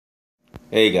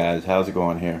Hey guys, how's it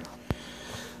going here?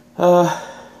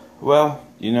 Well,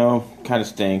 kind of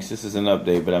stinks. This is an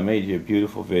update, but I made you a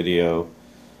beautiful video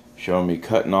showing me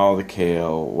cutting all the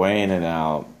kale, weighing it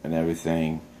out, and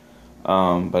everything.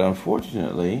 But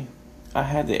unfortunately, I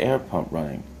had the air pump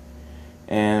running.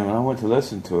 And when I went to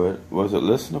listen to it, was it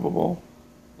listenable?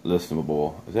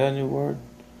 Listenable. Is that a new word?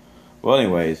 Well,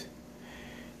 anyways,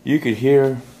 you could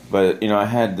hear, but I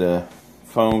had the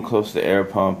phone close to the air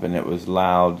pump and it was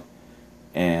loud.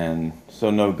 And so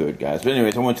no good, guys. But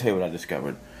anyways, I want to tell you what I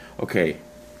discovered. Okay,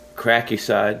 kratky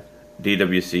side,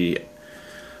 DWC.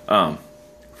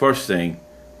 First thing,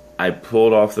 I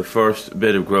pulled off the first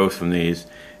bit of growth from these,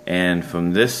 and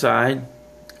from this side,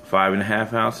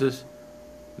 5.5 ounces.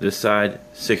 This side,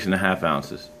 6.5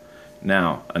 ounces.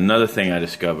 Now, another thing I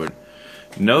discovered.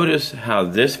 Notice how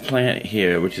this plant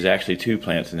here, which is actually two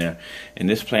plants in there, and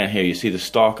this plant here, you see the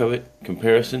stalk of it,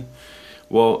 comparison?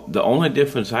 Well, the only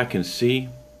difference I can see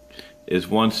is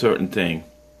one certain thing,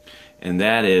 and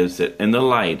that is that in the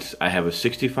lights I have a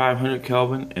 6500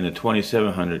 Kelvin and a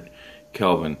 2700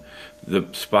 Kelvin. The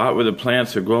spot where the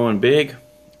plants are growing big,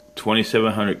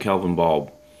 2700 Kelvin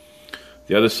bulb.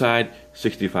 The other side,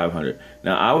 6500.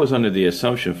 Now, I was under the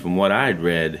assumption from what I'd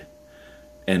read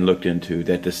and looked into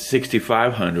that the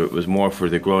 6500 was more for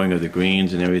the growing of the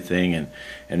greens and everything,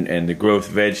 and the growth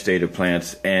vegetative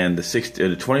plants, and the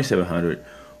 2700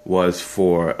 was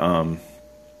for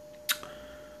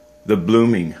the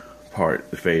blooming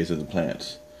part, the phase of the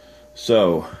plants.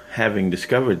 So, having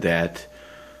discovered that,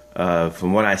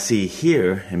 from what I see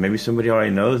here, and maybe somebody already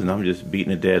knows, and I'm just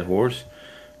beating a dead horse,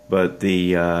 but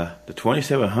the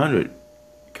 2700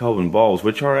 Kelvin bulbs,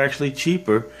 which are actually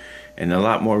cheaper and a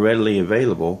lot more readily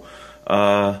available,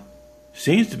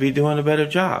 seems to be doing a better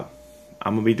job.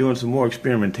 I'm going to be doing some more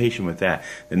experimentation with that.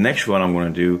 The next one I'm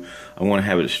going to do, I want to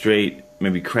have it straight,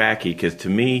 maybe kratky, because to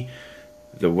me,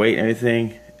 the weight and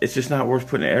everything, it's just not worth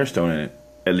putting an air stone in it,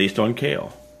 at least on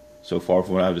kale, so far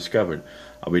from what I've discovered.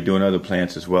 I'll be doing other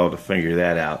plants as well to figure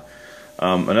that out.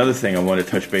 Another thing I want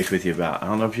to touch base with you about, I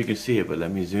don't know if you can see it, but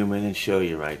let me zoom in and show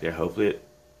you right there. Hopefully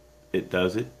it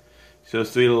does it. So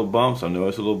those three little bumps, I know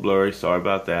it's a little blurry, sorry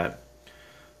about that.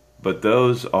 But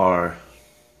those are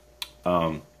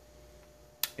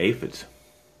aphids.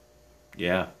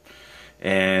 Yeah.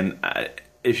 And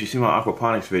if you see my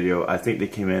aquaponics video, I think they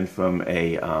came in from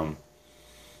a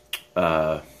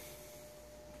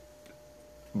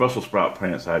Brussels sprout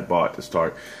plants I bought to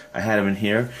start. I had them in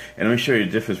here, and let me show you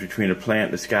the difference between a plant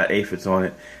that's got aphids on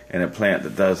it and a plant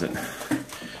that doesn't.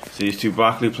 See these two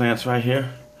broccoli plants right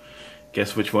here?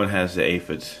 Guess which one has the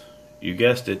aphids? You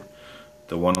guessed it,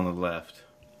 the one on the left.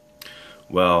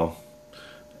 Well,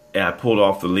 yeah, I pulled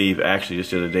off the leaf actually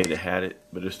just the other day that had it,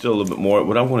 but there's still a little bit more.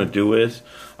 What I want to do is,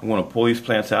 I want to pull these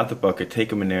plants out the bucket, take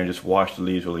them in there, and just wash the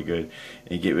leaves really good,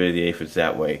 and get rid of the aphids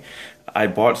that way. I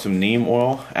bought some neem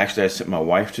oil. Actually, I sent my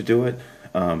wife to do it.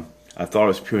 I thought it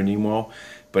was pure neem oil,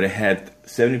 but it had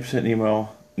 70%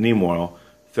 neem oil,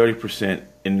 30%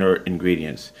 inert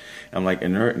ingredients. I'm like,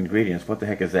 inert ingredients? What the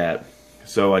heck is that?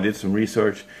 So I did some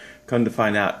research. Come to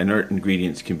find out, inert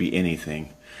ingredients can be anything.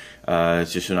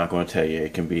 It's just not going to tell you.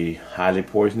 It can be highly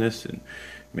poisonous and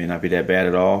may not be that bad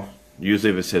at all.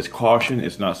 Usually if it says caution,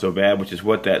 it's not so bad, which is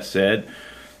what that said.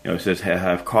 It says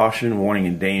have caution, warning,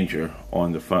 and danger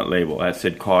on the front label. That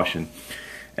said caution.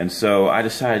 And so I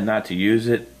decided not to use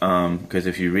it because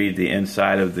if you read the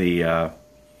inside of the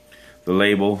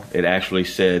label, it actually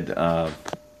said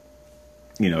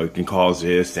it can cause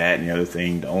this, that, and the other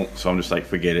thing. Don't. So I'm just like,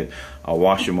 forget it. I'll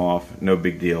wash them off. No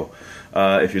big deal.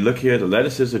 If you look here, the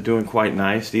lettuces are doing quite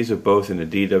nice. These are both in the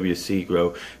DWC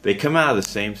grow. They come out of the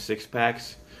same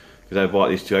 6-packs because I bought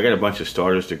these two. I got a bunch of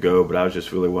starters to go, but I was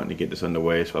just really wanting to get this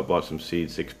underway, so I bought some seed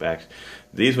 6-packs.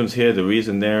 These ones here, the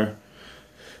reason they're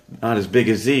not as big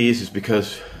as these is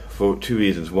because for two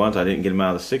reasons. One, I didn't get them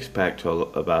out of the 6-pack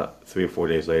till about 3 or 4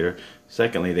 days later.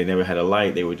 Secondly, they never had a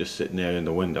light. They were just sitting there in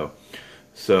the window.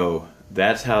 So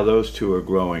that's how those two are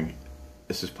growing.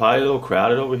 This is probably a little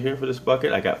crowded over here for this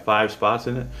bucket. I got 5 spots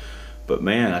in it. But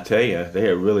man, I tell you, they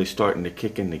are really starting to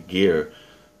kick into gear.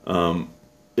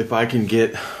 If I can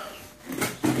get,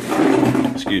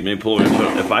 excuse me,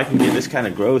 if I can get this kind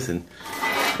of growth in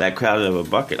that crowded of a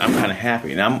bucket, I'm kind of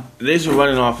happy. Now, these are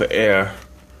running off of air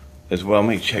as well. Let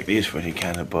me check these for any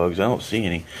kind of bugs. I don't see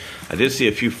any. I did see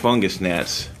a few fungus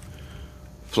gnats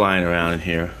flying around in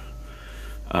here.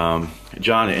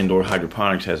 John at Indoor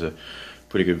Hydroponics has a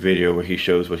pretty good video where he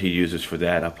shows what he uses for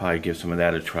that. I'll probably give some of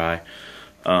that a try.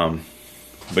 But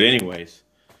anyways,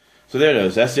 so there it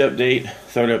is. That's the update,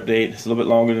 third update. It's a little bit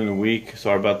longer than a week.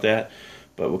 Sorry about that.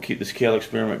 But we'll keep the scale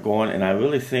experiment going, and I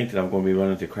really think that I'm going to be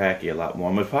running to kratky a lot more.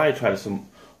 I'm going to probably try some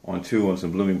on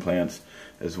some blooming plants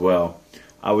as well.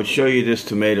 I would show you this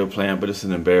tomato plant, but it's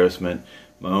an embarrassment.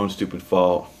 My own stupid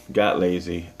fault. Got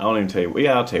lazy. I don't even tell you.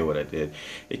 Yeah, I'll tell you what I did.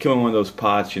 It came in one of those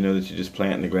pots, you know, that you just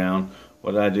plant in the ground.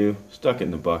 What did I do? Stuck it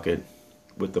in the bucket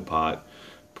with the pot.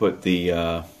 Put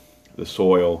the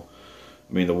soil,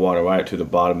 the water right to the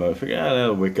bottom of it. Figured,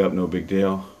 that'll wake up, no big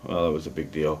deal. Well, it was a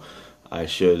big deal. I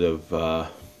should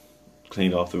have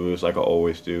cleaned off the roots like I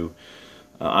always do.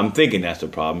 I'm thinking that's the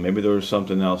problem. Maybe there was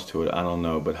something else to it. I don't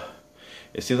know, but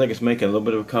it seems like it's making a little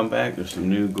bit of a comeback. There's some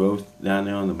new growth down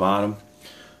there on the bottom.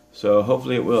 So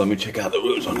hopefully it will. Let me check out the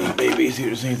roots on this baby, see if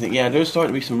there's anything. Yeah, there's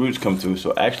starting to be some roots come through.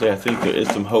 So actually I think there is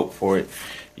some hope for it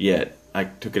yet. I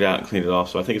took it out and cleaned it off,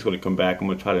 so I think it's going to come back. I'm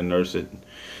going to try to nurse it and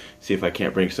see if I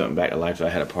can't bring something back to life that I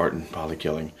had a part in probably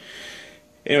killing.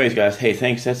 Anyways, guys, hey,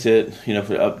 thanks. That's it, for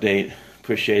the update.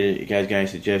 Appreciate it. You guys got any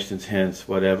suggestions, hints,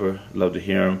 whatever. Love to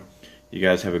hear them. You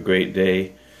guys have a great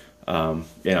day. And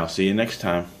I'll see you next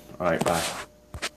time. All right, bye.